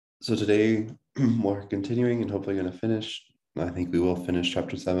So today we're continuing and hopefully going to finish. I think we will finish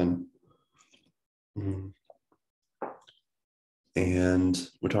chapter 7. And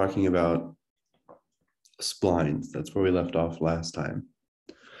we're talking about splines. That's where we left off last time.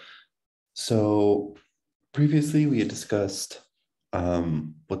 So previously we had discussed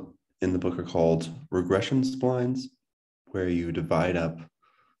what in the book are called regression splines, where you divide up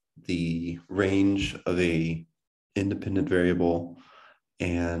the range of a independent variable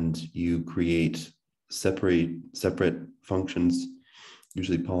and you create separate functions,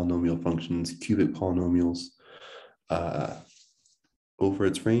 usually polynomial functions, cubic polynomials, over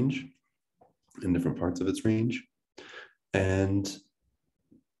its range, in different parts of its range. And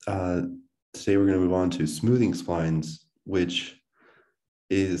today we're going to move on to smoothing splines, which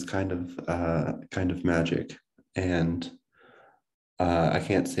is kind of magic. And I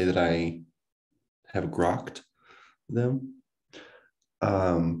can't say that I have grokked them,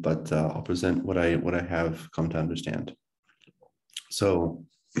 but I'll present what I have come to understand. So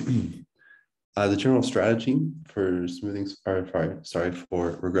the general strategy for smoothing,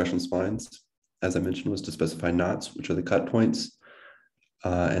 for regression splines, as I mentioned, was to specify knots, which are the cut points,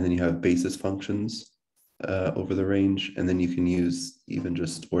 and then you have basis functions over the range, and then you can use even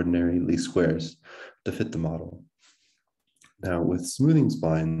just ordinary least squares to fit the model. Now, with smoothing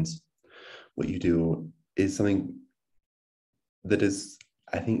splines, what you do is something that is,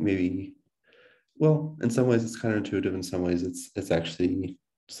 I think, maybe, well, in some ways it's counterintuitive, in some ways it's actually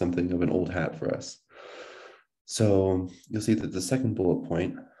something of an old hat for us. So you'll see that the second bullet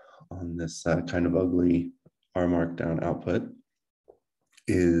point on this kind of ugly R markdown output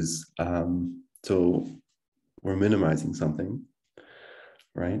is, so we're minimizing something,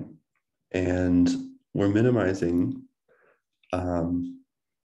 right? And we're minimizing,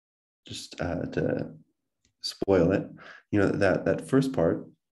 just to spoil it, that first part,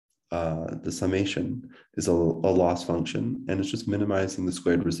 the summation, is a loss function, and it's just minimizing the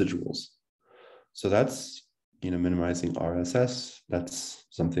squared residuals. So that's, minimizing RSS. That's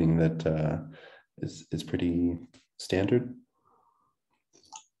something that is pretty standard.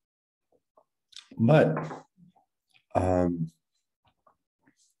 But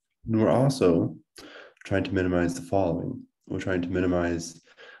we're also trying to minimize the following. We're trying to minimize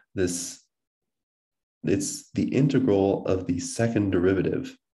this. It's the integral of the second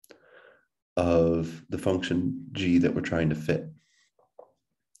derivative of the function g that we're trying to fit.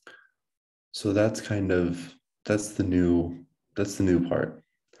 So that's the new part.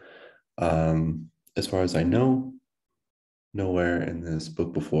 As far as I know, nowhere in this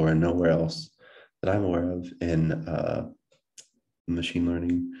book before and nowhere else that I'm aware of in machine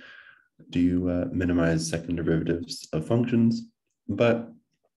learning do you minimize second derivatives of functions. But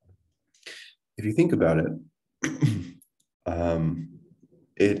if you think about it,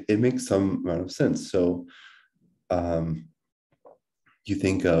 it makes some amount of sense. So you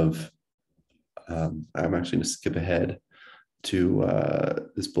think of, I'm actually going to skip ahead to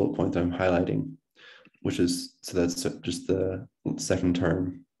this bullet point that I'm highlighting, which is, so that's just the second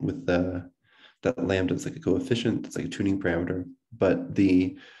term with that lambda is like a coefficient, it's like a tuning parameter, but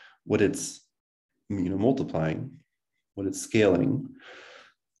what it's multiplying, what it's scaling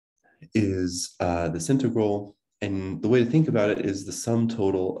is this integral. And the way to think about it is the sum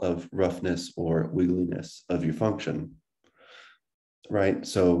total of roughness or wiggliness of your function, right?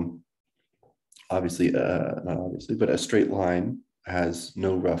 So obviously, not obviously, but a straight line has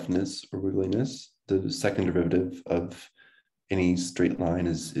no roughness or wiggliness. The second derivative of any straight line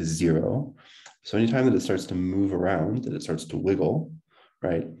is 0. So anytime that it starts to move around, that it starts to wiggle,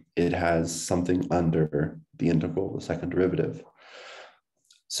 right, it has something under the integral of the second derivative.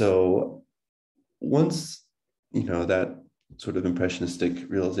 So once, that sort of impressionistic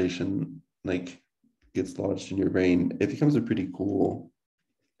realization gets lodged in your brain, it becomes a pretty cool,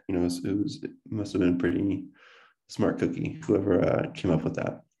 it must have been a pretty smart cookie, whoever came up with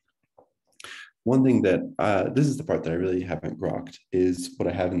that. One thing that, this is the part that I really haven't grokked, is what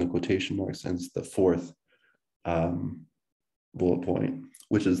I have in the quotation marks, and it's the fourth bullet point,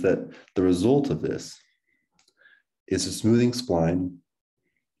 which is that the result of this is a smoothing spline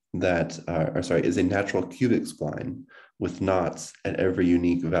that, is a natural cubic spline with knots at every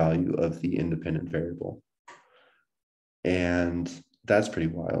unique value of the independent variable. And that's pretty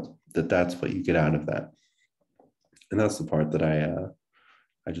wild, that's what you get out of that. And that's the part that I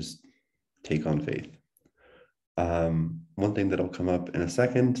just take on faith. One thing that'll come up in a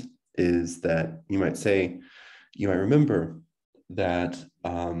second is that you might remember that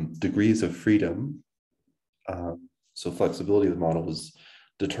degrees of freedom, so flexibility of the model, was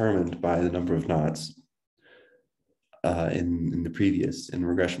determined by the number of knots. in the previous in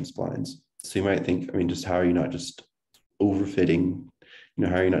regression splines. So you might think, I mean, just how are you not just overfitting?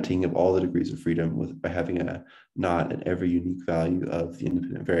 How are you not taking up all the degrees of freedom by having a not at every unique value of the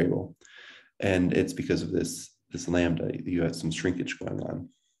independent variable? And it's because of this lambda. You have some shrinkage going on.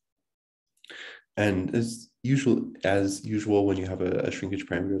 And as usual, when you have a shrinkage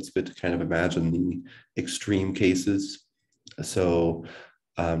parameter, it's good to kind of imagine the extreme cases. So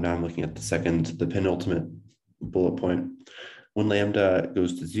now I'm looking at the penultimate bullet point. When lambda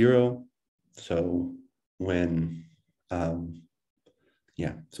goes to 0, so when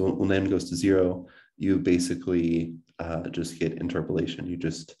when lambda goes to 0, you basically just get interpolation. You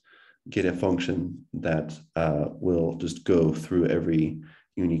just get a function that will just go through every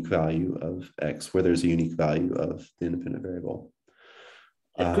unique value of x where there's a unique value of the independent variable.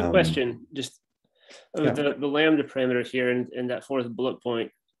 A quick question, just the lambda parameter here in that fourth bullet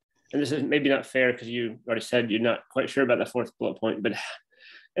point, and this is maybe not fair because you already said you're not quite sure about that fourth bullet point, but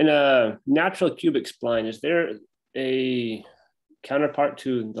in a natural cubic spline, is there a counterpart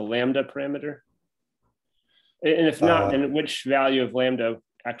to the lambda parameter? And if not, then which value of lambda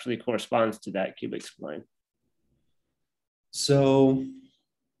actually corresponds to that cubic spline? So,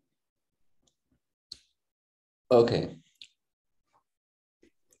 okay.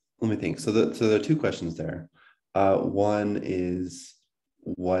 Let me think. So there are two questions there. One is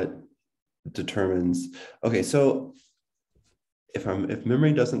what determines, okay, so if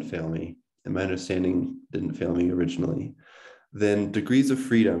memory doesn't fail me, and my understanding didn't fail me originally, then degrees of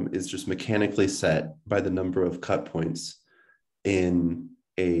freedom is just mechanically set by the number of cut points in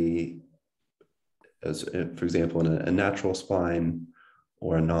for example, in a natural spline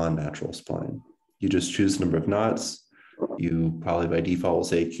or a non-natural spline. You just choose the number of knots. You probably by default will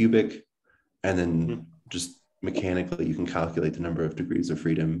say cubic, and then just mechanically you can calculate the number of degrees of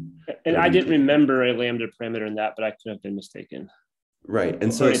freedom. And I didn't remember a lambda parameter in that, but I could have been mistaken. Right,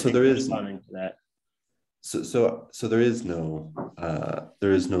 and so there is to that. So there is no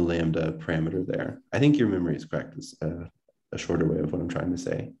lambda parameter there. I think your memory is correct. Is a shorter way of what I'm trying to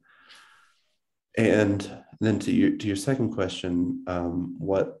say. And then to your second question,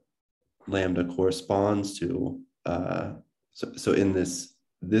 what lambda corresponds to? So in this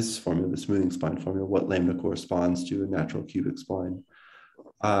formula, the smoothing spline formula, what lambda corresponds to a natural cubic spline?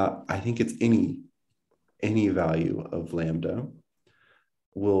 I think it's any value of lambda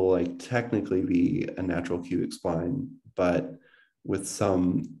will technically be a natural cubic spline, but with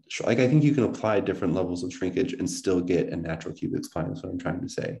some, I think you can apply different levels of shrinkage and still get a natural cubic spline. That's what I'm trying to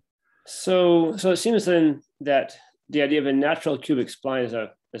say. So it seems then that the idea of a natural cubic spline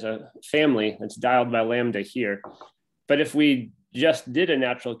is a family that's dialed by lambda here. But if we just did a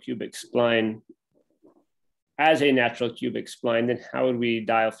natural cubic spline as a natural cubic spline, then how would we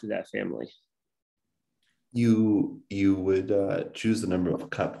dial through that family? You would choose the number of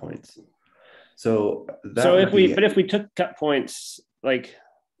cut points. So if we took cut points,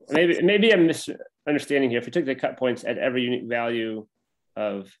 maybe I'm misunderstanding here. If we took the cut points at every unique value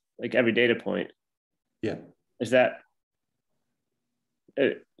of every data point, yeah, is that?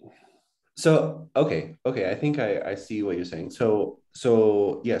 So okay, I think I see what you're saying. So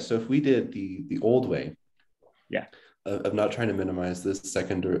yeah, so if we did the old way, yeah, of not trying to minimize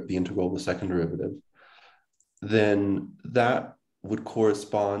the integral of the second derivative, then that would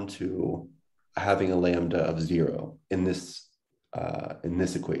correspond to having a lambda of 0 in this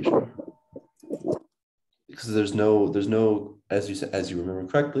equation, because there's no as you remember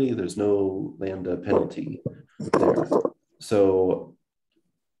correctly, there's no lambda penalty there. So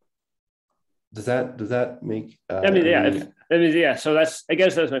does that make so I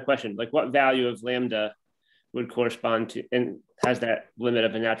guess that's my question, what value of lambda would correspond to and has that limit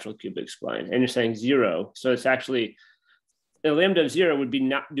of a natural cubic spline? And you're saying 0, so it's actually a lambda of 0 would be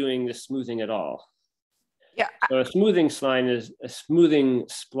not doing the smoothing at all. Yeah. So a smoothing spline is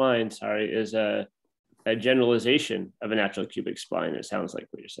a generalization of a natural cubic spline. It sounds like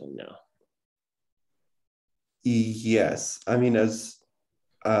what you're saying now. Yes, I mean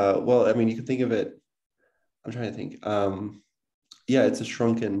you can think of it. I'm trying to think. Yeah, it's a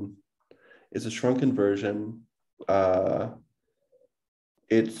shrunken version.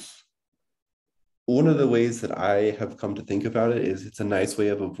 It's one of the ways that I have come to think about it is it's a nice way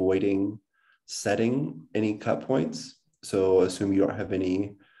of avoiding setting any cut points. So assume you don't have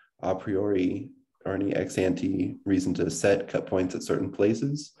any a priori or any ex ante reason to set cut points at certain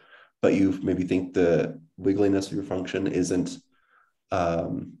places, but you maybe think the wiggliness of your function isn't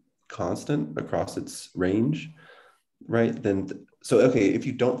constant across its range, right? If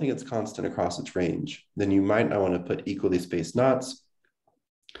you don't think it's constant across its range, then you might not want to put equally spaced knots.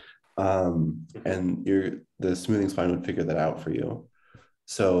 And the smoothing spline would figure that out for you.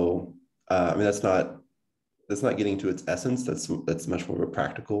 So I mean, that's not getting to its essence. That's much more of a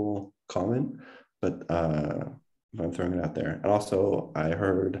practical comment, but I'm throwing it out there. And also, I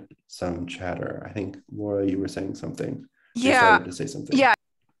heard some chatter. I think, Laura, you were saying something. You started to say something. Yeah,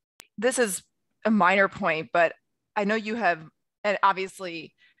 this is a minor point, but I know you have, and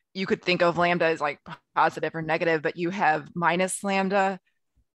obviously you could think of lambda as like positive or negative, but you have minus lambda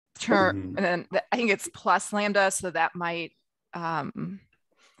term, and then I think it's plus lambda, so that might, in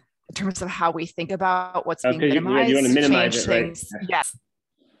terms of how we think about what's being minimized, you want to minimize change it, things. Right? Yes.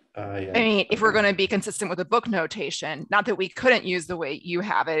 Yeah. I mean, if we're going to be consistent with the book notation, not that we couldn't use the way you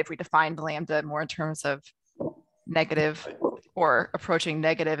have it, if we defined lambda more in terms of negative or approaching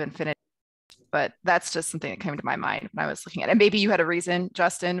negative infinity, but that's just something that came to my mind when I was looking at it. And maybe you had a reason,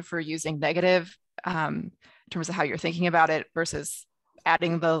 Justin, for using negative in terms of how you're thinking about it versus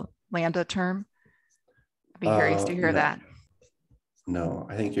adding the lambda term. I'd be curious to hear that. No,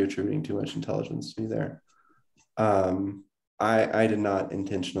 I think you're attributing too much intelligence to me there. I did not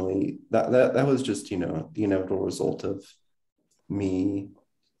intentionally, that was just, the inevitable result of me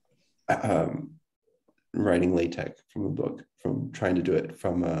writing LaTeX from a book, from trying to do it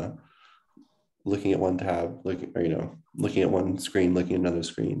from looking at one tab, looking at one screen, looking at another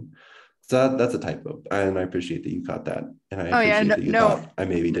screen. So that's a typo, and I appreciate that you caught that, and I appreciate that you thought I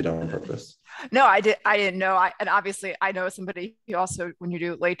maybe did it on purpose. No, I didn't know. And obviously, I know somebody who also, when you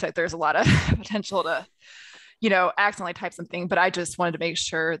do LaTeX, there's a lot of potential to, accidentally type something. But I just wanted to make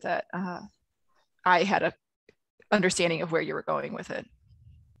sure that I had a understanding of where you were going with it.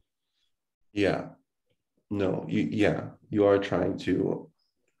 Yeah. No. You are trying to.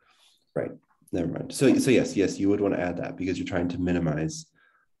 Right. Never mind. So yes, you would want to add that because you're trying to minimize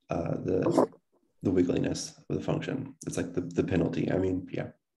the wiggliness of the function. It's like the penalty. I mean,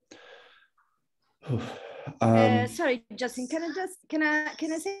 yeah. Sorry, Justin, can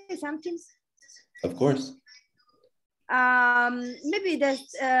I say something? Of course. Maybe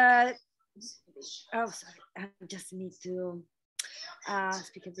there's oh, sorry, I just need to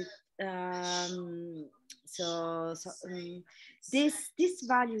speak a bit. This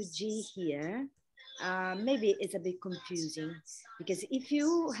value G here maybe it's a bit confusing, because if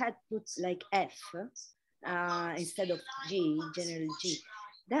you had put like F instead of G, general G,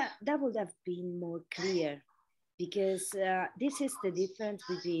 that would have been more clear, because this is the difference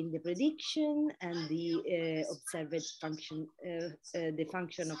between the prediction and the observed function, the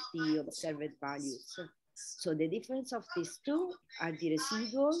function of the observed values. So the difference of these two are the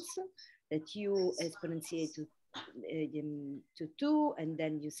residuals that you exponentiate to 2, and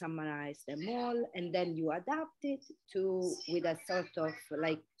then you summarize them all, and then you adapt it with a sort of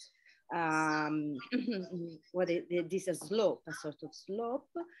like this is a slope, a sort of slope,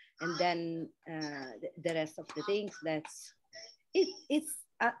 and then the rest of the things.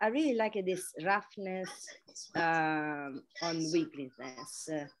 I really like this roughness on weakness,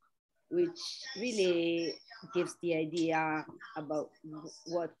 which really gives the idea about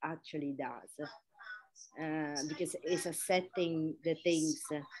what actually does. Because it's a setting the things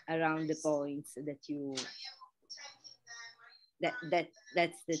around the points that you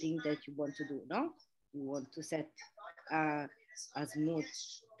that's the thing that you want to do, no? You want to set a smooth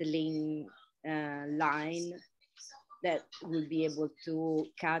line that will be able to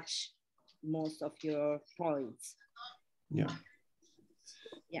catch most of your points. Yeah.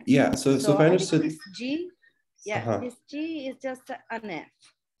 So if I understood this G, this G is just an F,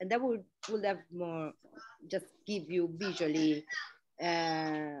 and that would have more, just give you visually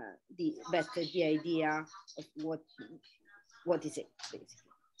the idea of what is it basically.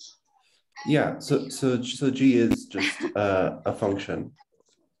 Yeah, so G is just a function.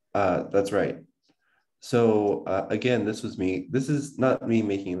 That's right. So again, this is not me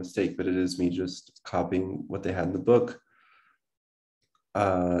making a mistake, but it is me just copying what they had in the book.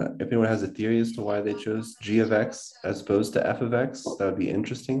 If anyone has a theory as to why they chose G of X as opposed to F of X, that would be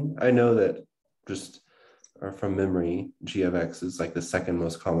interesting. I know that just from memory, G of X is like the second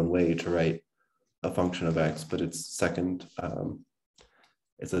most common way to write a function of X, but it's second.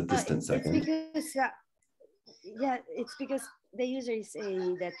 It's a distant second. It's because they usually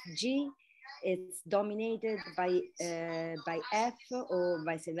say that G is dominated by F or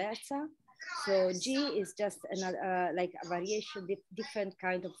vice versa. So G is just another like a variation, different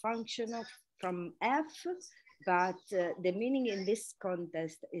kind of function from F, but the meaning in this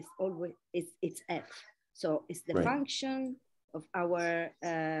context is always it's F. So it's the function of our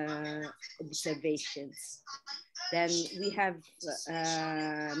observations. Then we have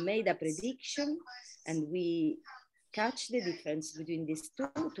made a prediction, and we catch the difference between these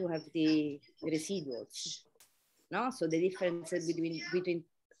two to have the residuals. no? So the differences between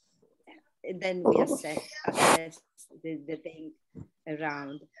then we assess the thing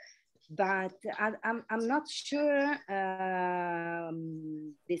around. But I'm not sure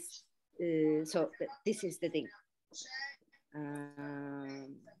this. So this is the thing.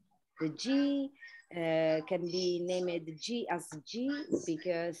 The G can be named G as G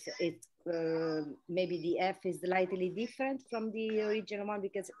because it maybe the F is slightly different from the original one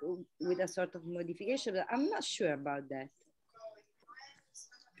because with a sort of modification. But I'm not sure about that.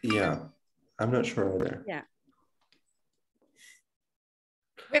 Yeah, I'm not sure either. Yeah.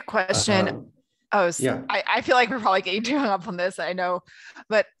 Good question. Yeah. I feel like we're probably getting too hung up on this, I know,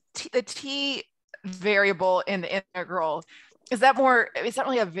 but the T variable in the integral, is that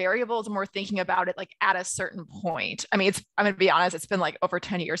really a variable? It's more thinking about it like at a certain point. I mean, I'm going to be honest, it's been like over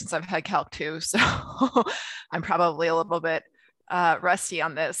 10 years since I've had Calc 2, so I'm probably a little bit rusty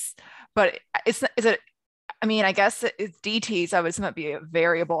on this, but is it, I mean, I guess it's DT, so I would assume it'd be a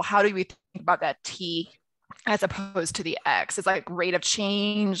variable. How do we think about that T as opposed to the X? It's like rate of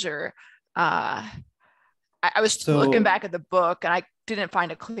change, or I was looking back at the book and I didn't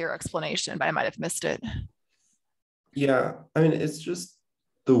find a clear explanation, but I might have missed it. Yeah, I mean, it's just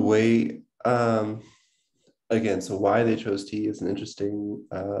the way, again, so why they chose T is an interesting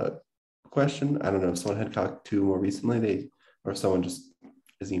question. I don't know if someone had Calc 2 more recently, or if someone just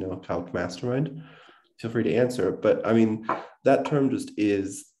is, Calc mastermind, feel free to answer. But I mean, that term just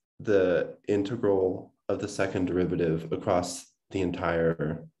is the integral of the second derivative across the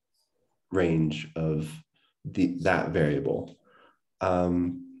entire range of that variable.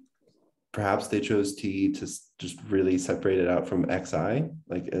 Perhaps they chose T to just really separate it out from xi,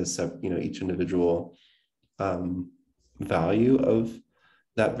 like as each individual value of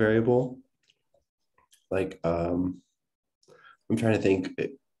that variable. Like I'm trying to think,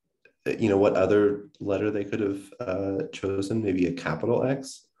 what other letter they could have chosen? Maybe a capital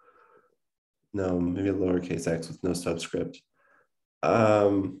X. No, maybe a lowercase x with no subscript. I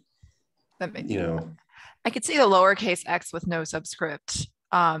could see the lowercase x with no subscript.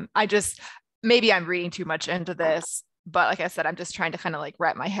 Maybe I'm reading too much into this, but like I said, I'm just trying to kind of like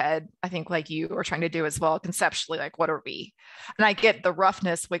wrap my head, I think like you are trying to do as well, conceptually, like what are we? And I get the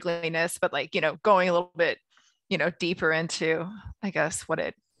roughness, wiggliness, but like, going a little bit, deeper into, I guess, what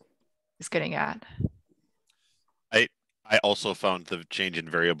it is getting at. I also found the change in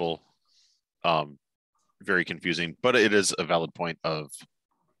variable very confusing, but it is a valid point of,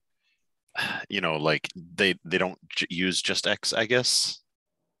 like they don't use just X, I guess,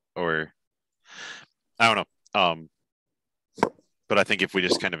 or I don't know. But I think if we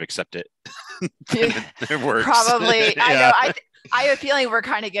just kind of accept it, it works. Probably. Yeah. I know. I have a feeling we're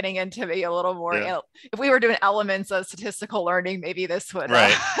kind of getting into maybe a little more. Yeah. If we were doing elements of statistical learning, maybe this would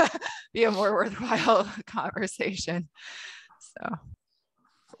be a more worthwhile conversation. So.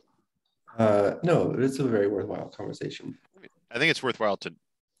 No, it's a very worthwhile conversation. I think it's worthwhile to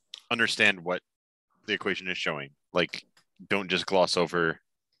understand what the equation is showing. Like, don't just gloss over,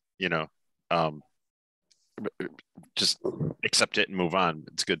 just accept it and move on.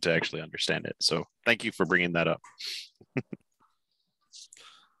 It's good to actually understand it. So thank you for bringing that up.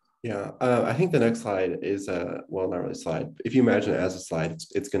 Yeah, I think the next slide is well, not really a slide. If you imagine it as a slide,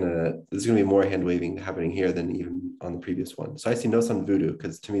 there's gonna be more hand waving happening here than even on the previous one. So I see no sun voodoo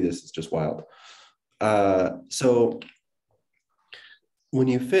because to me this is just wild. So when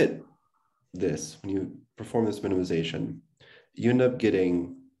you fit this, when you perform this minimization, you end up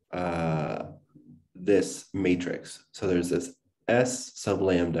getting this matrix. So there's this S sub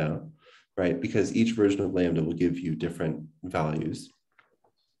lambda, right? Because each version of lambda will give you different values.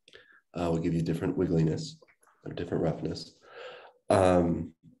 Will give you different wiggliness or different roughness.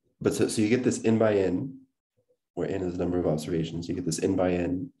 But so you get this n by n, where n is the number of observations. You get this n by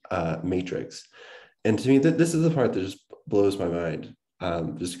n matrix. And to me, this is the part that just blows my mind,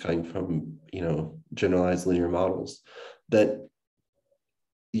 just coming from, generalized linear models, that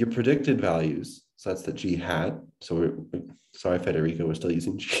your predicted values, so that's the G hat. So sorry, Federico, we're still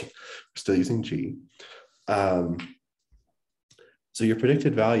using G. We're still using G. So your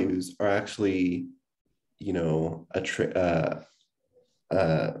predicted values are actually, well,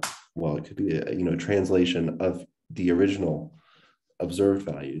 it could be a translation of the original observed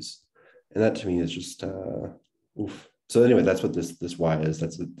values, and that to me is just oof. So anyway, that's what this y is.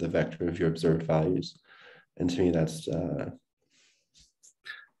 That's the vector of your observed values, and to me that's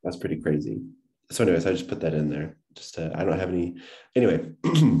pretty crazy. So anyways, I just put that in there. Just I don't have any. Anyway.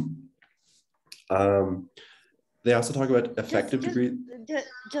 They also talk about effective degree.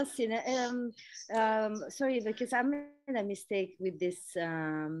 Justin, sorry, because I made a mistake with this,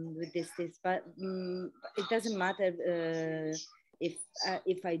 but it doesn't matter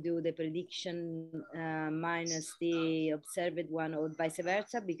if I do the prediction minus the observed one or vice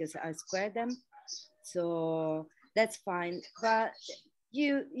versa, because I square them, so that's fine. But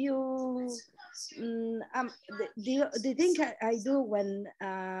the thing I do when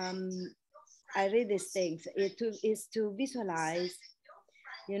I read these things is to visualize,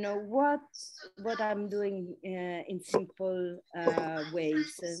 you know, what I'm doing in simple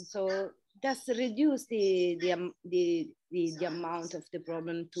ways, and so just reduce the amount of the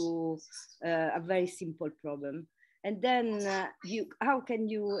problem to a very simple problem, and then how can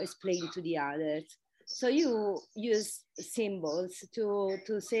you explain to the others? So you use symbols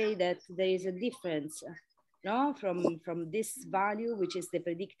to say that there is a difference, no, from this value, which is the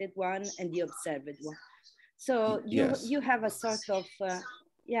predicted one, and the observed one. So you have a sort of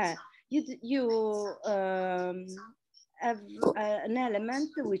you have an element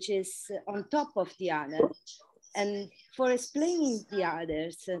which is on top of the other, and for explaining the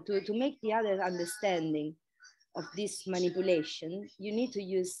others, to make the others understanding of this manipulation, you need to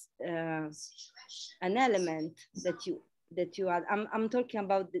use an element that you add. I'm talking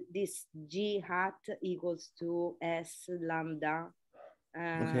about this G hat equals to S lambda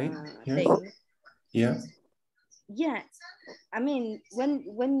thing. Yeah, I mean,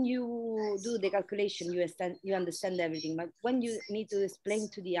 when you do the calculation, you understand everything, but when you need to explain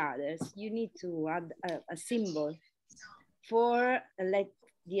to the others, you need to add a symbol for let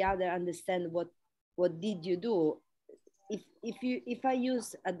the other understand what did you do. If I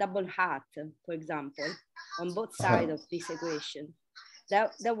use a double hat, for example, on both sides of this equation,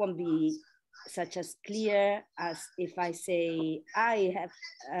 that won't be such as clear as if I say I have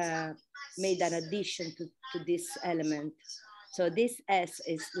made an addition to this element. So this S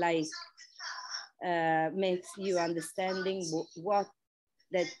is like makes you understanding what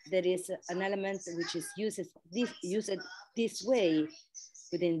that there is an element which is used this way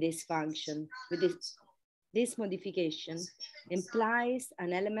within this function. With this modification implies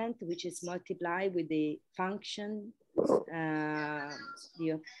an element which is multiplied with the function of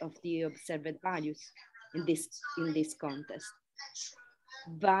the observed values in this context.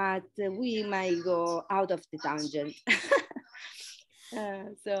 But we might go out of the tangent.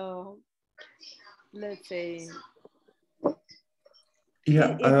 So let's say,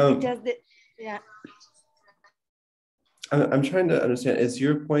 I'm trying to understand, is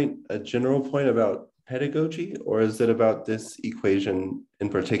your point a general point about pedagogy, or is it about this equation in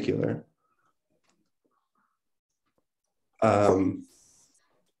particular?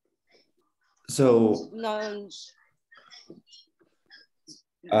 So no,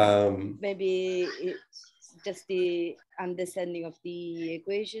 maybe just the understanding of the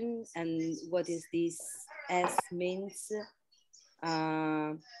equation and what is this S means.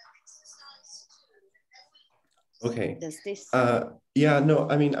 Okay. Does this? Yeah, no,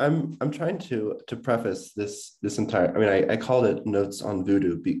 I mean, I'm trying to preface this entire, I mean, I called it Notes on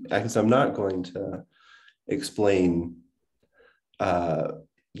Voodoo because I'm not going to explain,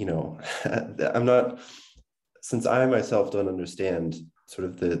 you know, I'm not, since I myself don't understand sort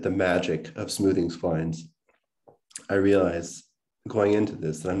of the magic of smoothing splines, I realize going into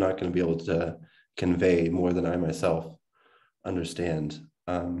this that I'm not going to be able to convey more than I myself understand.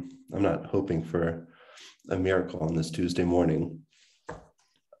 I'm not hoping for a miracle on this Tuesday morning.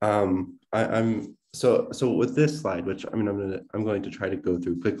 I'm so with this slide, which I mean I'm going to try to go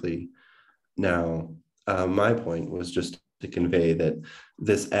through quickly now. My point was just to convey that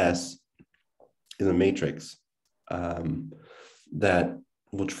this S is a matrix that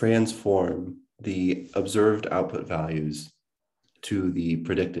will transform the observed output values to the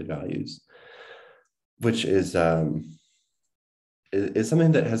predicted values, which is something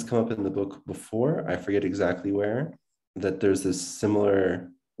that has come up in the book before. I forget exactly where, that there's this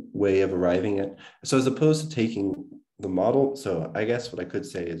similar way of arriving at. So as opposed to taking the model, so I guess what I could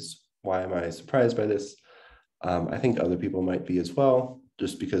say is, why am I surprised by this? I think other people might be as well,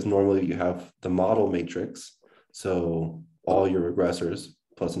 just because normally you have the model matrix. So all your regressors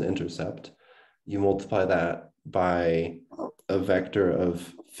plus an intercept, you multiply that by a vector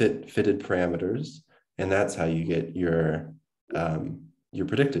of fitted parameters, and that's how you get your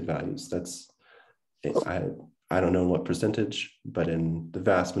predicted values. That's, I don't know what percentage, but in the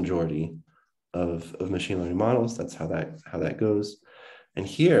vast majority of machine learning models, that's how that goes. And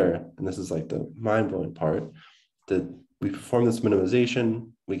here, and this is like the mind-blowing part, that we perform this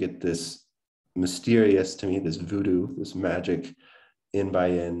minimization, we get this mysterious, to me, this voodoo, this magic in by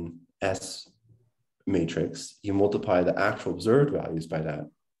in S matrix, you multiply the actual observed values by that,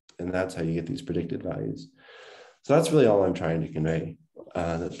 and that's how you get these predicted values. So that's really all I'm trying to convey.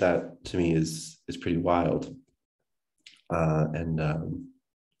 That to me is pretty wild, and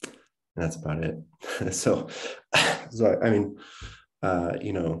that's about it. so I mean,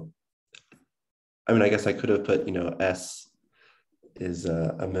 I guess I could have put, S is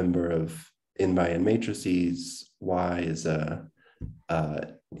a member of n by n matrices, Y is a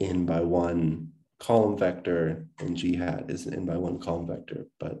n by 1 column vector, and G hat is an n by 1 column vector.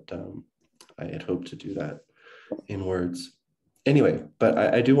 But I had hoped to do that in words. Anyway, but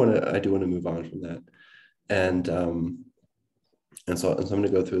I do want to move on from that, and so I'm going to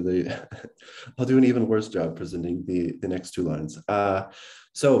go through I'll do an even worse job presenting the next 2 lines.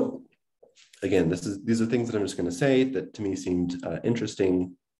 So again, these are things that I'm just going to say that to me seemed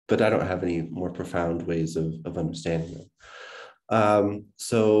interesting, but I don't have any more profound ways of understanding them.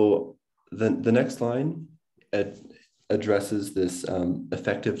 So the next line addresses this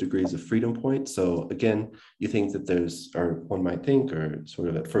effective degrees of freedom point. So again, you think that one might think, or sort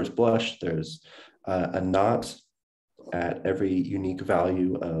of at first blush, there's a knot at every unique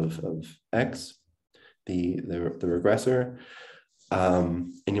value of X, the regressor.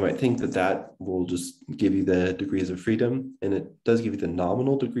 And you might think that will just give you the degrees of freedom, and it does give you the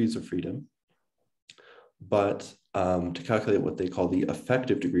nominal degrees of freedom. But to calculate what they call the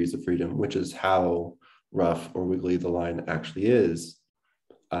effective degrees of freedom, which is how rough or wiggly the line actually is,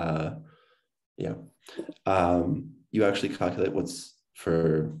 you actually calculate what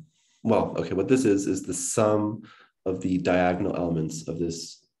this is the sum of the diagonal elements of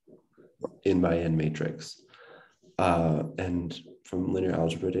this n by n matrix. And from linear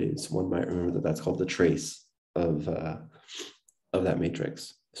algebra days, one might remember that that's called the trace of that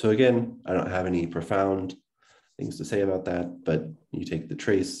matrix. So again, I don't have any profound things to say about that, but you take the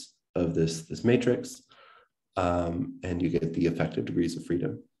trace of this matrix, and you get the effective degrees of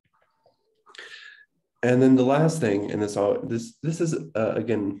freedom. And then the last thing, and this is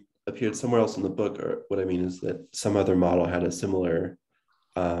again appeared somewhere else in the book, or what I mean is that some other model had a similar.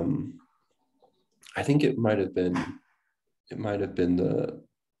 I think it might have been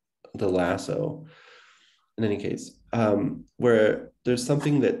the lasso. In any case, where there's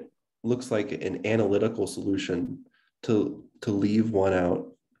something that looks like an analytical solution to leave one out,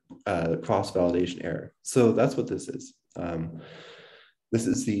 cross-validation error. So that's what this is. This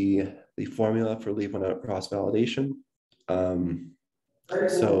is the formula for leave one out cross-validation.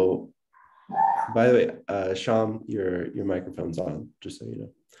 So, by the way, Sham, your microphone's on, just so you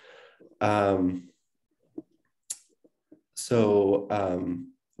know.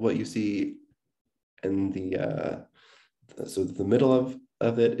 What you see in the middle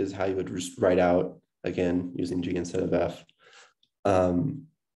of it is how you would just write out, again, using G instead of F,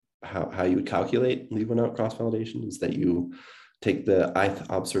 how you would calculate leave one out cross-validation is that you take the ith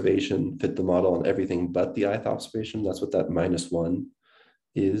observation, fit the model on everything but the ith observation. That's what that -1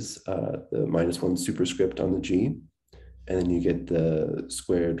 is, the -1 superscript on the G. And then you get the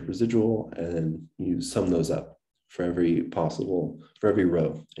squared residual, and then you sum those up for every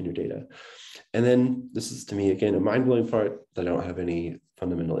row in your data. And then this is, to me, again, a mind-blowing part that I don't have any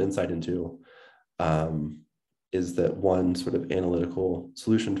fundamental insight into, is that one sort of analytical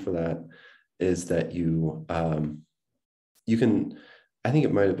solution for that is that you can, I think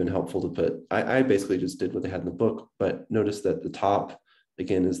it might have been helpful to put, I basically just did what they had in the book, but notice that the top,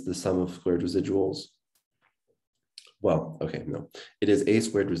 again, is the sum of squared residuals. Well, okay, no, it is a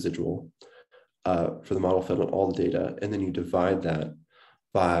squared residual for the model fed on all the data, and then you divide that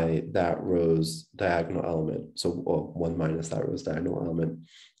by that row's diagonal element. So 1 minus that row's diagonal element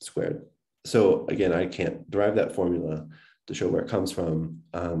squared. So again, I can't derive that formula to show where it comes from,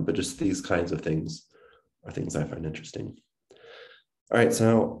 but just these kinds of things are things I find interesting. All right,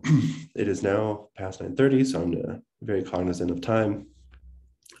 so it is now past 9:30, so I'm very cognizant of time.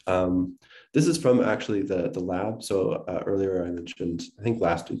 This is from actually the lab. So earlier I mentioned, I think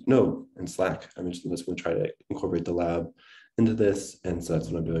last week, no, in Slack, I mentioned I was going to try to incorporate the lab into this. And so that's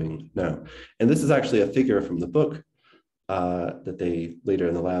what I'm doing now. And this is actually a figure from the book that they later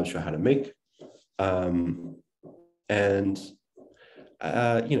in the lab show how to make.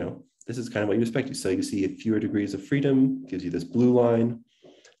 This is kind of what you expect. So you see fewer degrees of freedom, gives you this blue line.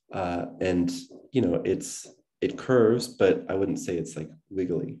 It curves, but I wouldn't say it's like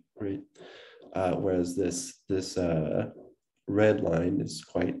wiggly, right? Whereas this red line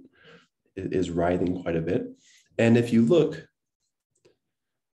is writhing quite a bit. And if you look,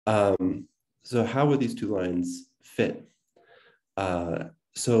 so how would these two lines fit?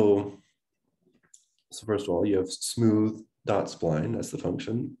 So first of all, you have smooth dot spline, that's the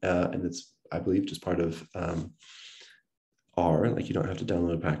function, and it's I believe, just part of R, like you don't have to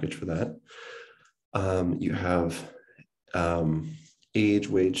download a package for that. You have age,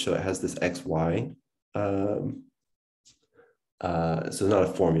 wage, so it has this XY. So not a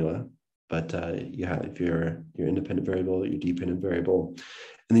formula, but you have your independent variable, your dependent variable,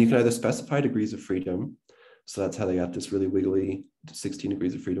 and then you can either specify degrees of freedom. So that's how they got this really wiggly 16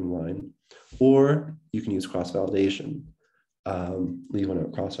 degrees of freedom line, or you can use cross-validation, leave one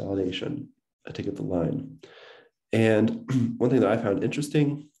out cross-validation to get the line. And one thing that I found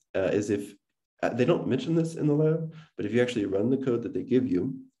interesting is if they don't mention this in the lab, but if you actually run the code that they give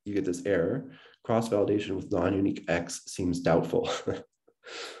you, you get this error: cross-validation with non-unique X seems doubtful,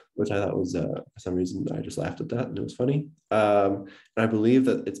 which I thought was, for some reason, I just laughed at that and it was funny. And I believe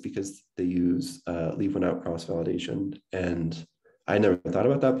that it's because they use leave one out cross-validation. And I never thought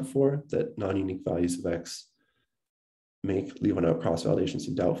about that before, that non-unique values of X make leave one out cross-validation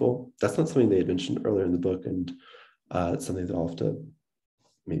seem doubtful. That's not something they had mentioned earlier in the book, and it's something that I'll have to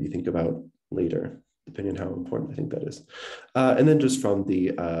maybe think about later, depending on how important I think that is. And then just from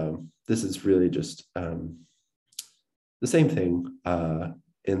the, this is really just the same thing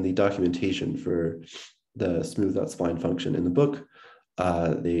in the documentation for the smooth.spline function in the book.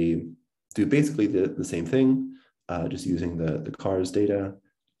 They do basically the same thing, just using the CARS data.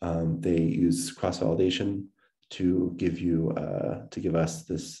 They use cross-validation to give us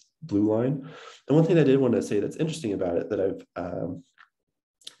this blue line. And one thing I did want to say that's interesting about it that I've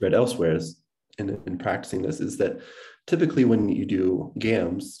read elsewhere is in practicing this is that typically when you do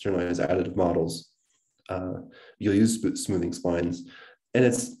GAMs, generalized additive models, you'll use smoothing splines, and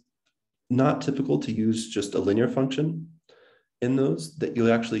it's not typical to use just a linear function in those, that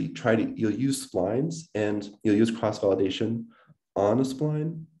you'll actually you'll use splines and you'll use cross-validation on a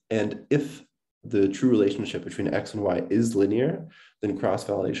spline. And if the true relationship between X and Y is linear, then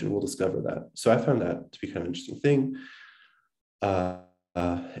cross-validation will discover that. So I found that to be kind of an interesting thing.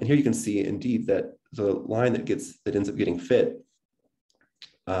 And here you can see indeed that the line that ends up getting fit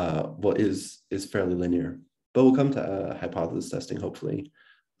is fairly linear. But we'll come to hypothesis testing hopefully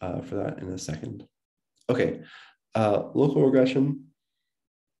for that in a second. Okay, local regression.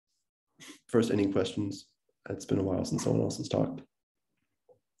 First, any questions? It's been a while since someone else has talked.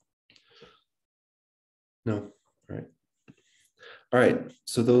 No, all right,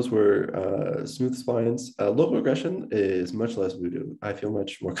 so those were smooth splines. Local regression is much less voodoo. I feel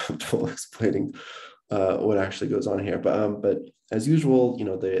much more comfortable explaining what actually goes on here. But as usual,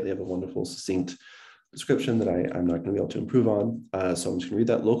 they have a wonderful, succinct description that I'm not going to be able to improve on. So I'm just going to read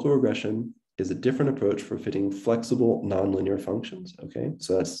that. Local regression is a different approach for fitting flexible nonlinear functions. Okay,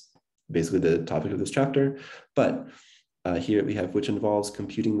 so that's basically the topic of this chapter. But here we have, which involves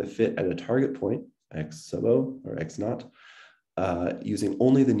computing the fit at a target point, X sub O or X naught, using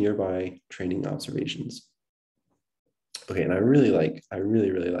only the nearby training observations. Okay, and I really like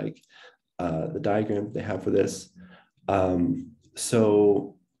the diagram they have for this.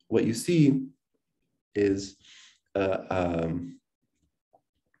 So what you see is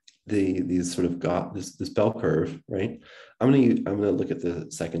these sort of got this bell curve, right? I'm gonna look at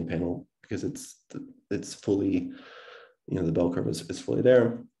the second panel because it's fully, the bell curve is fully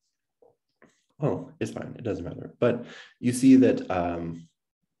there. Oh, it's fine, it doesn't matter. But you see that,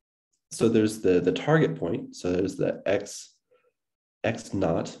 so there's the target point. So there's the X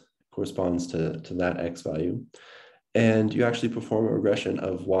naught corresponds to that X value. And you actually perform a regression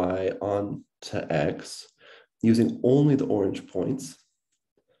of Y on to X using only the orange points.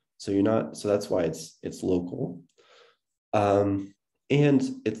 So that's why it's local. And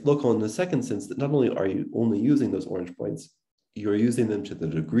it's local in the second sense that not only are you only using those orange points, you're using them to the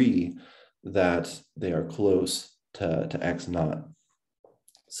degree that they are close to X naught.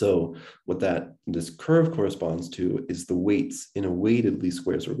 So what this curve corresponds to is the weights in a weighted least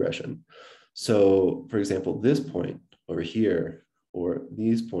squares regression. So for example, this point over here, or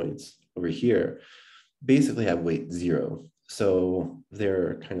these points over here, basically have weight 0. So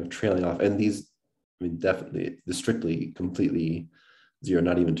they're kind of trailing off. And these, definitely, the strictly, completely 0,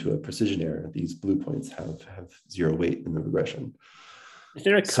 not even to a precision error. These blue points have 0 weight in the regression. Is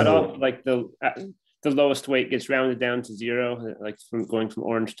there a cutoff, like the lowest weight gets rounded down to 0, like from going from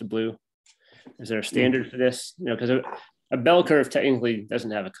orange to blue? Is there a standard for this? Because a bell curve technically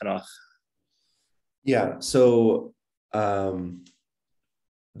doesn't have a cutoff. Yeah, so that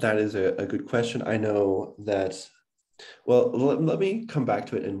is a good question. I know that, well, let me come back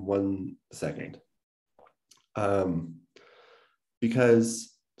to it in 1 second.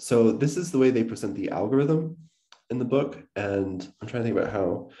 Because, so this is the way they present the algorithm in the book, and I'm trying to think about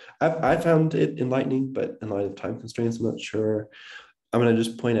how I found it enlightening, but in light of time constraints, I'm not sure. I'm going to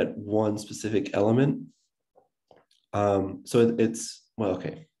just point at one specific element. So it's, well,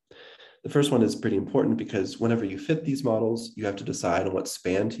 okay. The first one is pretty important because whenever you fit these models, you have to decide on what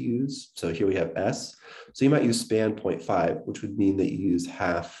span to use. So here we have S. So you might use span 0.5, which would mean that you use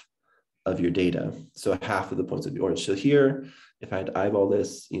half of your data. So half of the points would be orange. So here, if I had to eyeball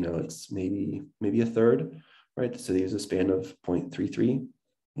this, you know, it's maybe a third, right? So they use a span of 0.33. I'm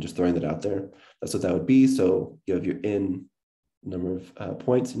just throwing that out there. That's what that would be. So you have your N number of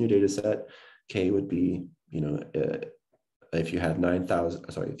points in your data set. K would be, you know, if you had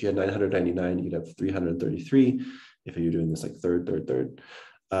 999, you'd have 333. If you're doing this like third,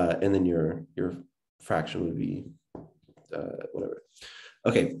 and then your fraction would be whatever.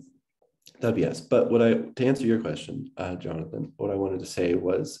 Okay, that'd be S. But to answer your question, Jonathan, what I wanted to say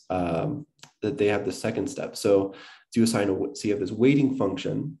was that they have the second step. So you assign so you have this weighting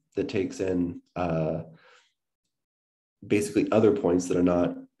function that takes in basically other points that are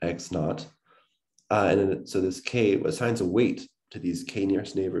not X naught. And then, so this K assigns a weight to these K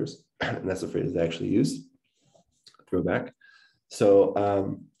nearest neighbors, and that's the phrase they actually use. Throwback.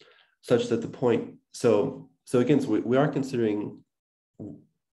 So such that the point, so again, so we are considering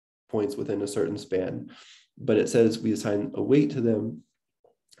points within a certain span, but it says we assign a weight to them,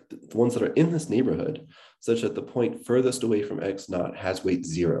 the ones that are in this neighborhood, such that the point furthest away from X naught has weight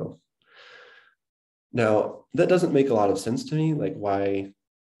 0. Now, that doesn't make a lot of sense to me, like why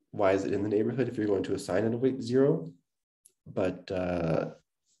is it in the neighborhood if you're going to assign it a weight 0? But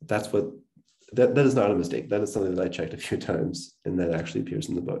that's what, that is not a mistake. That is something that I checked a few times and that actually appears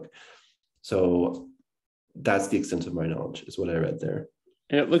in the book. So that's the extent of my knowledge, is what I read there.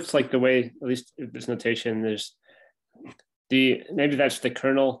 And it looks like the way, at least this notation, there's maybe that's the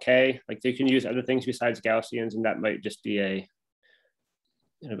kernel K, like they can use other things besides Gaussians, and that might just be a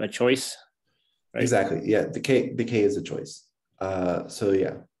choice. Right? Exactly. Yeah, the K is a choice. So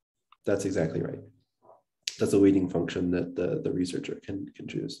yeah, that's exactly right. That's a weighting function that the researcher can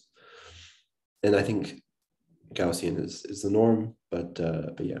choose. And I think Gaussian is the norm, but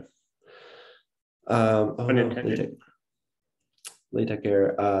yeah. LaTeX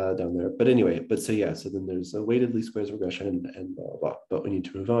error down there. But anyway, so yeah, so then there's a weighted least squares regression and blah, blah, blah, but we need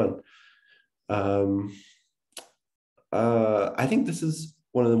to move on. I think this is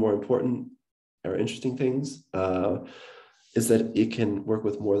one of the more important or interesting things, is that it can work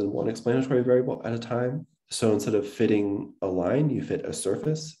with more than one explanatory variable at a time. So instead of fitting a line, you fit a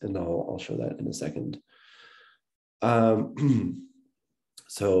surface, and I'll show that in a second.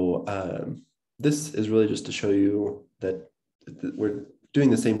 This is really just to show you that we're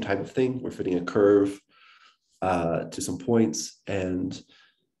doing the same type of thing. We're fitting a curve to some points, and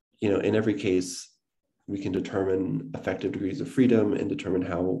in every case, we can determine effective degrees of freedom and determine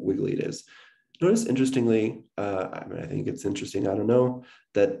how wiggly it is. Notice, interestingly, I think it's interesting, I don't know,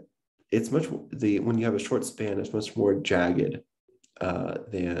 that it's when you have a short span, it's much more jagged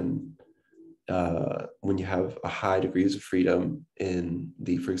than when you have a high degrees of freedom in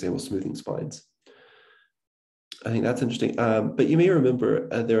for example, smoothing splines. I think that's interesting. But you may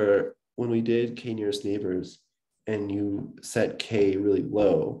remember when we did K nearest neighbors and you set K really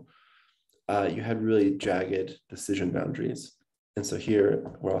low, you had really jagged decision boundaries. And so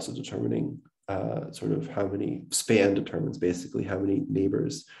here we're also determining sort of how many span determines basically how many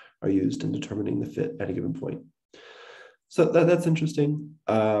neighbors are used in determining the fit at a given point. So that's interesting.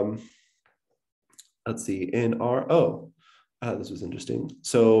 Let's see, this was interesting.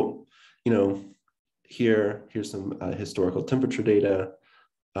 So, here's some historical temperature data.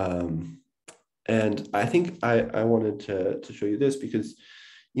 And I think I wanted to show you this because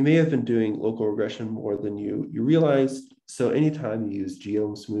you may have been doing local regression more than you realized. So anytime you use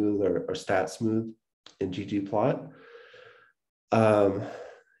geom smooth or stat smooth in ggplot,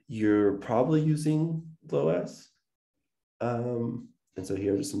 you're probably using low S. And so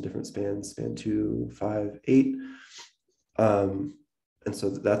here are just some different spans, span 2, 5, 8. And so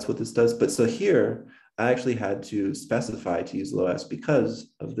that's what this does. But so here, I actually had to specify to use low S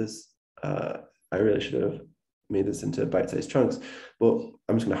because of this. I really should have made this into bite-sized chunks. Well,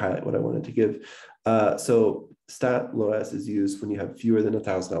 I'm just going to highlight what I wanted to give. So stat low S is used when you have fewer than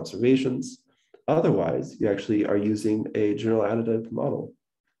 1,000 observations. Otherwise, you actually are using a general additive model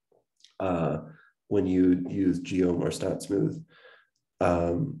when you use geom or stat smooth.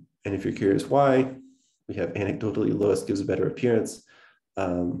 And if you're curious why, we have anecdotally lowest gives a better appearance,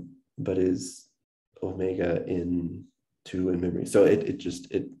 but is omega in 2 in memory. So it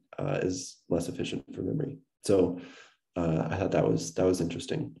is less efficient for memory. So I thought that was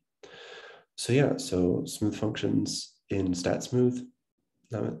interesting. So yeah, so smooth functions in stat smooth.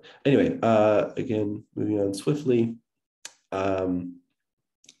 Anyway, again, moving on swiftly.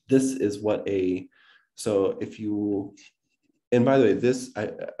 this is what so if you, and by the way, this, I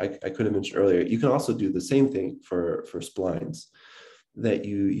could have mentioned earlier, you can also do the same thing for splines, that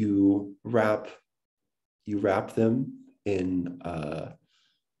you wrap them in,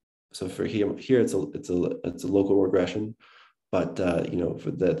 so for here it's a local regression, but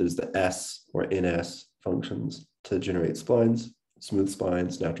for there's the S or NS functions to generate splines, smooth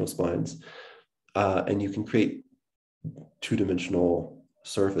splines, natural splines, and you can create two-dimensional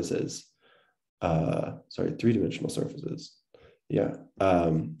surfaces, three-dimensional surfaces, here,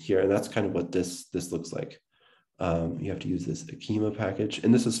 and that's kind of what this looks like. You have to use this Akima package,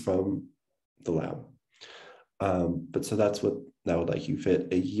 and this is from the lab. But so that's what that would like. You fit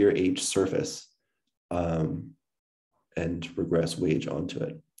a year age surface and regress wage onto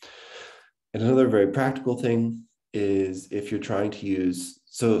it. And another very practical thing is if you're trying to use,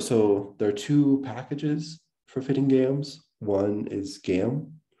 so there are two packages for fitting GAMs. One is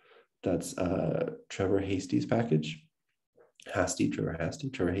GAM, that's Trevor Hastie's package. Trevor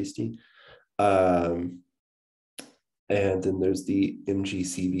Hastie. And then there's the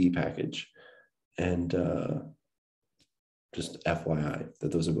MGCV package. And just FYI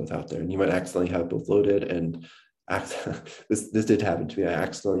that those are both out there. And you might accidentally have both loaded, and this did happen to me. I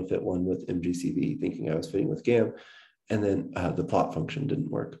accidentally fit one with MGCV thinking I was fitting with GAM, and then the plot function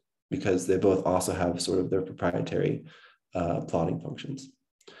didn't work because they both also have sort of their proprietary plotting functions.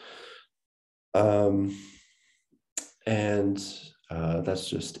 And that's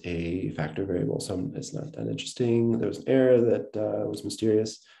just a factor variable. So it's not that interesting. There was an error that was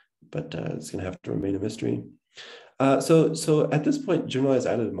mysterious, but it's going to have to remain a mystery. So at this point, generalized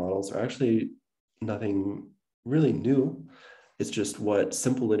additive models are actually nothing really new. It's just what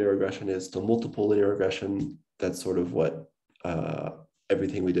simple linear regression is to multiple linear regression. That's sort of what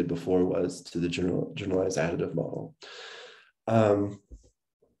everything we did before was to the generalized additive model.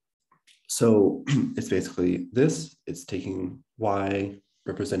 So it's basically this. It's taking y,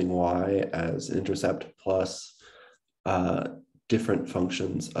 representing y as an intercept plus different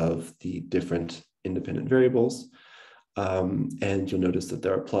functions of the different independent variables. And you'll notice that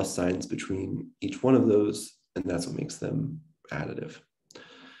there are plus signs between each one of those, and that's what makes them additive.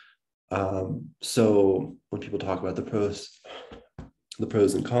 So when people talk about the pros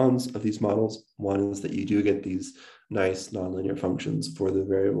and cons of these models, one is that you do get these nice nonlinear functions for the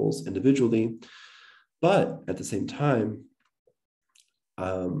variables individually, but at the same time,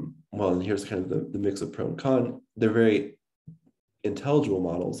 and here's kind of the mix of pro and con, they're very intelligible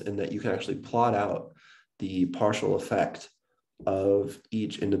models in that you can actually plot out the partial effect of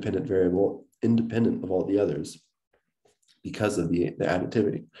each independent variable independent of all the others because of the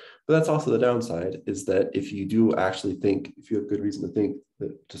additivity. But that's also the downside, is that if you do actually think, if you have good reason to think,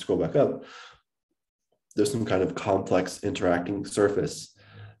 that, to scroll back up, there's some kind of complex interacting surface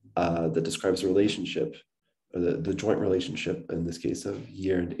that describes a relationship, or the joint relationship, in this case of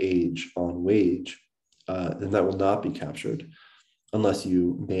year and age on wage, then that will not be captured unless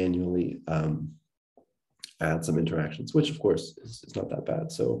you manually add some interactions, which of course is not that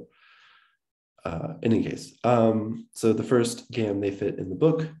bad. So in any case, so the first GAM they fit in the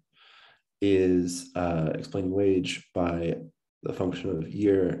book is explaining wage by the function of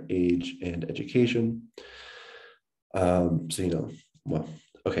year, age, and education. So, well,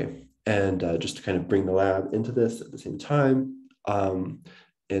 okay. And just to kind of bring the lab into this at the same time,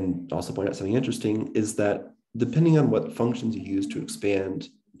 and also point out something interesting, is that depending on what functions you use to expand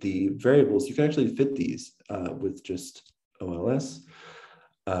the variables, you can actually fit these with just OLS.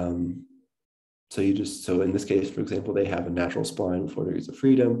 So in this case, for example, they have a natural spline with 4 degrees of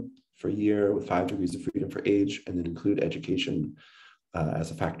freedom for year, with 5 degrees of freedom for age, and then include education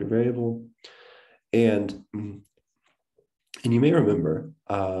as a factor variable. And you may remember,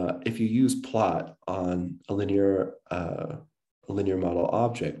 if you use plot on a linear model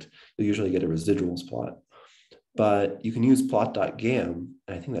object, you'll usually get a residuals plot. But you can use plot.gam,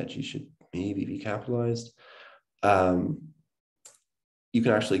 and I think that G should maybe be capitalized. You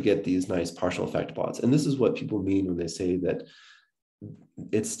can actually get these nice partial effect plots. And this is what people mean when they say that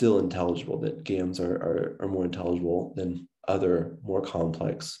it's still intelligible, that GAMs are more intelligible than other more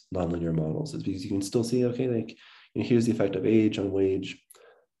complex nonlinear models, is because you can still see, okay, like, here's the effect of age on wage.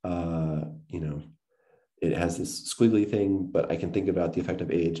 It has this squiggly thing, but I can think about the effect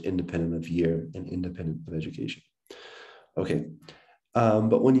of age independent of year and independent of education. Okay,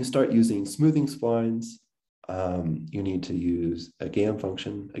 but when you start using smoothing splines, you need to use a GAM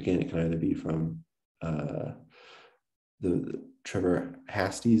function. Again, it can either be from the Trevor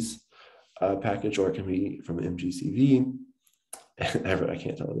Hastie's package, or it can be from MGCV. I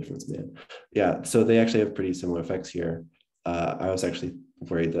can't tell the difference, man. Yeah, so they actually have pretty similar effects here. I was actually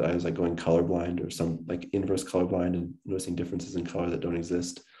worried that I was like going colorblind or some like inverse colorblind and noticing differences in color that don't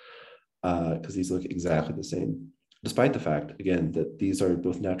exist, because these look exactly the same, despite the fact, again, that these are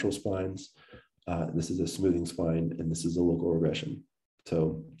both natural splines. This is a smoothing spline, and this is a local regression.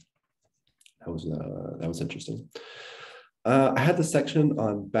 So that was interesting. I had the section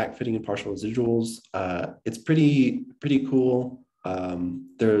on backfitting and partial residuals. It's pretty cool.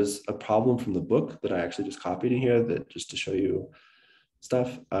 There's a problem from the book that I actually just copied in here, that just to show you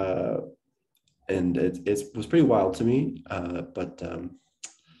stuff. And it was pretty wild to me, but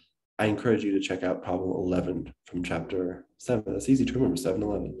I encourage you to check out problem 11 from chapter 7. That's easy to remember,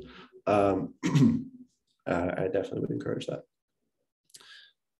 711. I definitely would encourage that.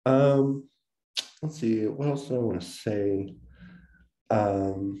 Let's see, what else do I want to say?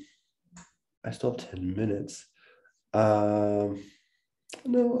 I still have 10 minutes. No,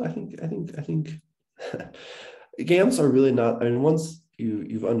 I think GAMs are really not, I mean, once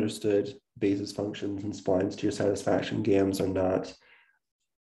you've understood basis functions and splines to your satisfaction, GAMs are not,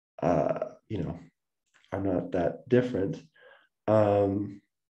 are not that different.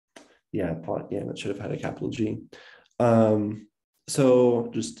 Yeah, plot GAM, it should have had a capital G. So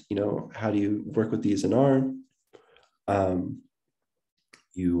just, how do you work with these in R? Again,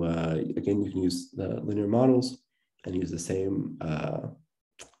 you can use the linear models and use the same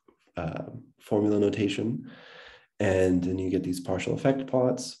formula notation. And then you get these partial effect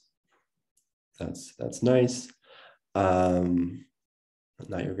plots. That's nice. Not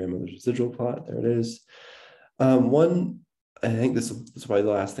your grandmother's residual plot, there it is. I think this is probably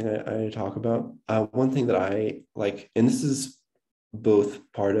the last thing I talk about. One thing that I like, and this is both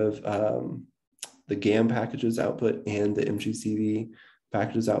part of the GAM packages output and the MGCV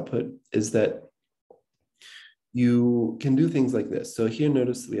packages output, is that you can do things like this. So here,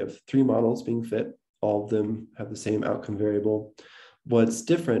 notice we have 3 models being fit. All of them have the same outcome variable. What's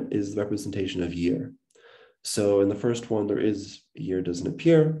different is the representation of year. So in the first one, year doesn't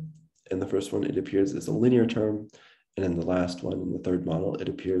appear. In the first one, it appears as a linear term. And in the last one, in the third model, it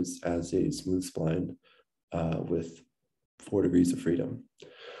appears as a smooth spline with 4 degrees of freedom.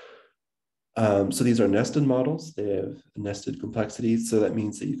 So these are nested models. They have nested complexities. So that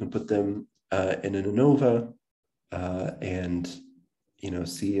means that you can put them in an ANOVA and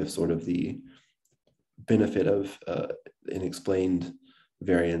see if sort of the benefit of an explained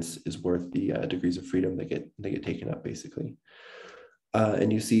variance is worth the degrees of freedom that get taken up, basically.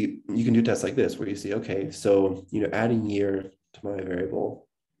 And you can do tests like this where you see, okay, so adding year to my variable,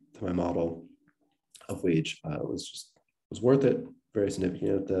 to my model of wage was worth it, very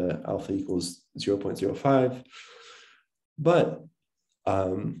significant. The alpha equals 0.05, but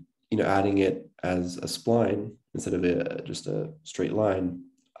adding it as a spline instead of just a straight line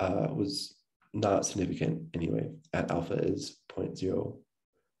was not significant anyway. At alpha is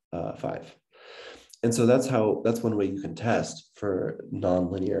 0.05. And so that's one way you can test for a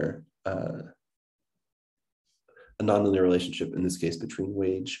nonlinear relationship, in this case between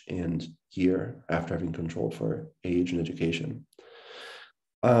wage and year, after having controlled for age and education.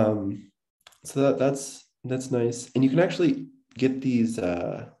 So that's nice. And you can actually get these,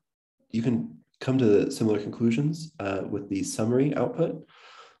 you can come to similar conclusions with the summary output.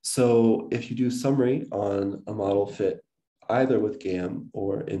 So if you do summary on a model fit either with GAM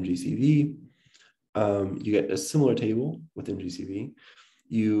or MGCV, you get a similar table with MGCV.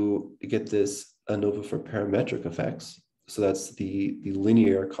 You get this ANOVA for parametric effects. So that's the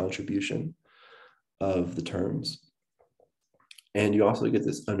linear contribution of the terms. And you also get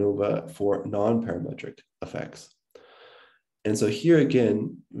this ANOVA for non-parametric effects. And so here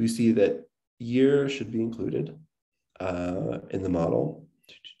again, we see that year should be included in the model,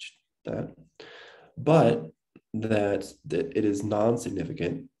 but that it is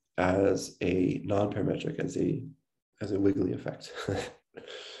non-significant as a non-parametric, as a wiggly effect.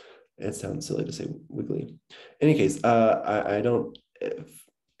 It sounds silly to say wiggly. In any case,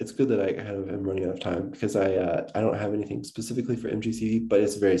 it's good that I kind of am running out of time, because I don't have anything specifically for MGCV, but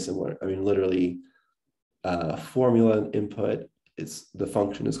it's very similar. I mean, literally, formula input. The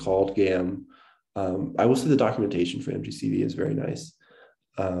function is called GAM. I will say the documentation for MGCV is very nice.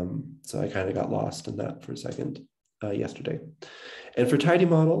 So I kind of got lost in that for a second yesterday. And for tidy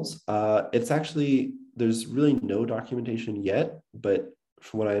models, it's actually, there's really no documentation yet, but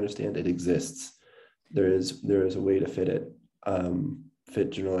from what I understand, it exists. There is a way to fit it,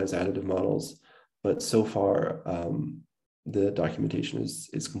 fit generalized additive models, but so far the documentation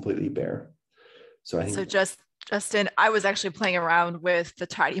is completely bare. So I think. So Justin, I was actually playing around with the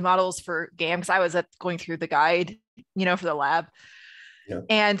tidy models for GAM because I was going through the guide, for the lab. Yeah.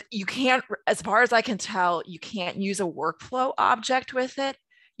 And you can't, as far as I can tell, you can't use a workflow object with it.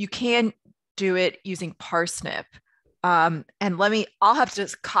 You can do it using parsnip. And I'll have to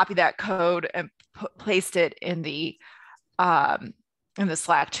just copy that code and paste it in the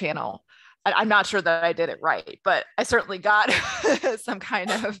Slack channel. I'm not sure that I did it right, but I certainly got some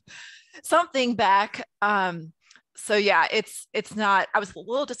kind of something back. So yeah, it's not, I was a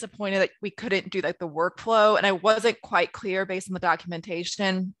little disappointed that we couldn't do like the workflow, and I wasn't quite clear based on the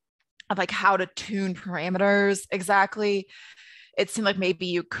documentation of like how to tune parameters exactly. It seemed like maybe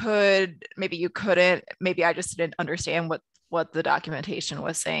you could, maybe you couldn't, maybe I just didn't understand what the documentation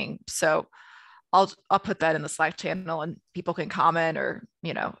was saying. So I'll put that in the Slack channel and people can comment or,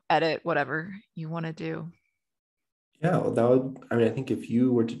 edit whatever you want to do. Yeah, well, that would, I mean, I think if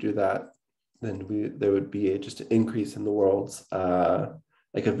you were to do that, then there would be just an increase in the world's,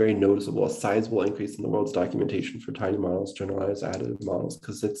 like a very noticeable, sizable increase in the world's documentation for tiny models, generalized additive models,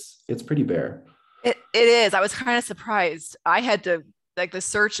 because it's pretty bare. It is. I was kind of surprised. I had to, like, the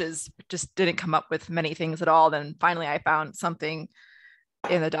searches just didn't come up with many things at all. Then finally I found something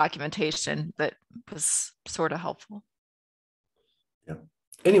in the documentation that was sort of helpful. Yeah.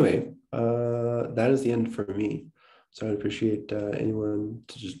 Anyway, that is the end for me. So I'd appreciate anyone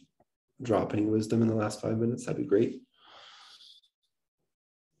to just drop any wisdom in the last 5 minutes. That'd be great.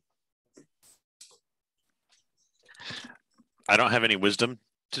 I don't have any wisdom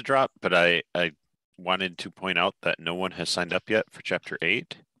to drop, but I wanted to point out that no one has signed up yet for chapter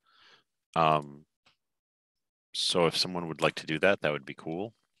 8. So if someone would like to do that, that would be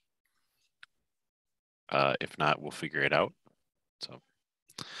cool. If not, we'll figure it out. So,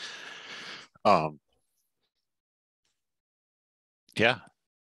 yeah.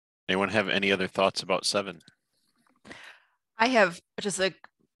 Anyone have any other thoughts about 7? I have just like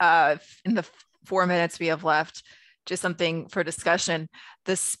in the 4 minutes we have left, just something for discussion.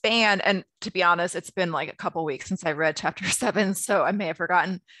 The span, and to be honest, it's been like a couple weeks since I read chapter 7, so I may have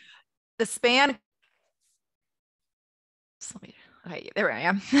forgotten. The span. Okay, there I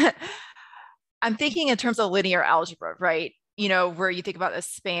am. I'm thinking in terms of linear algebra, right? Where you think about a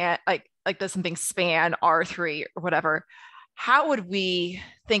span, like does something span R3 or whatever. How would we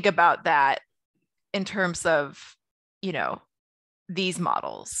think about that in terms of, these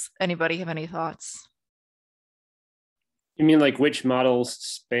models? Anybody have any thoughts? You mean like which models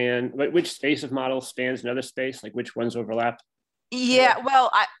span, like which space of models spans another space, like which ones overlap? Yeah,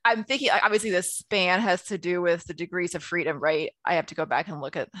 well, I'm thinking obviously the span has to do with the degrees of freedom, right? I have to go back and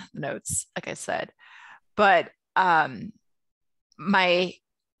look at the notes, like I said. But my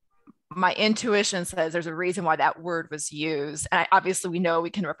intuition says there's a reason why that word was used. And obviously we know we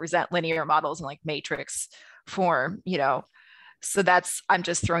can represent linear models in like matrix form, So I'm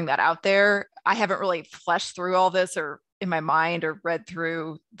just throwing that out there. I haven't really fleshed through all this or in my mind or read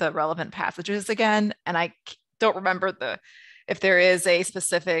through the relevant passages again. And I don't remember if there is a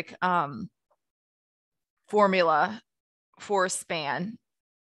specific formula for span.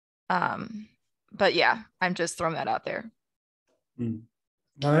 But yeah, I'm just throwing that out there.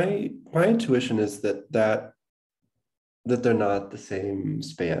 My intuition is that they're not the same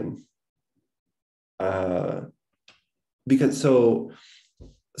span. Because so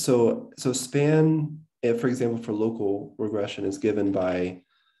span, if, for example, for local regression is given by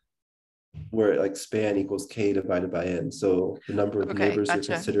where like span equals k divided by n. So the number of neighbors you're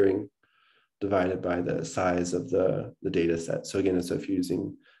considering divided by the size of the data set. So again, so if you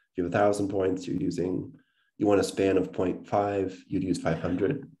have 1,000 points, you want a span of 0.5, you'd use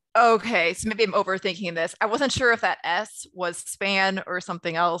 500. Okay, so maybe I'm overthinking this. I wasn't sure if that S was span or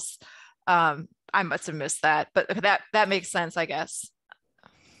something else. I must have missed that, but that makes sense, I guess.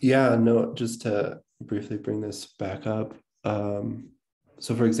 Yeah, no, just to briefly bring this back up.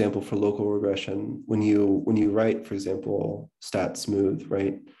 So for example, for local regression, when you write, for example, stat smooth,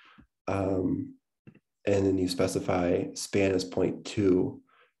 right? And then you specify span as 0.2,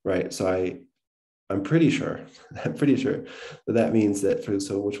 right? So I'm pretty sure that means that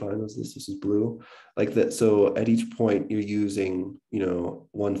so which one was this? This is blue. Like that. So at each point you're using,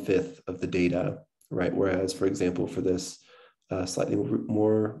 1/5 of the data, right? Whereas, for example, for this slightly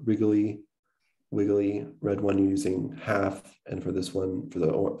more wiggly red one, you're using half. And for this one, for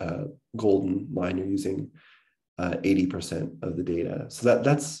the golden line, you're using 80% of the data. So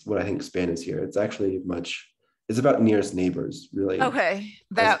that's what I think span is here. It's actually it's about nearest neighbors, really. Okay.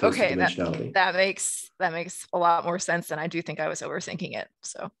 That makes a lot more sense, and I do think I was overthinking it.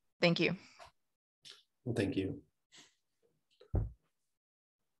 So thank you. Well, thank you.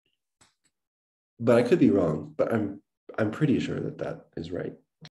 But I could be wrong, but I'm pretty sure that is right.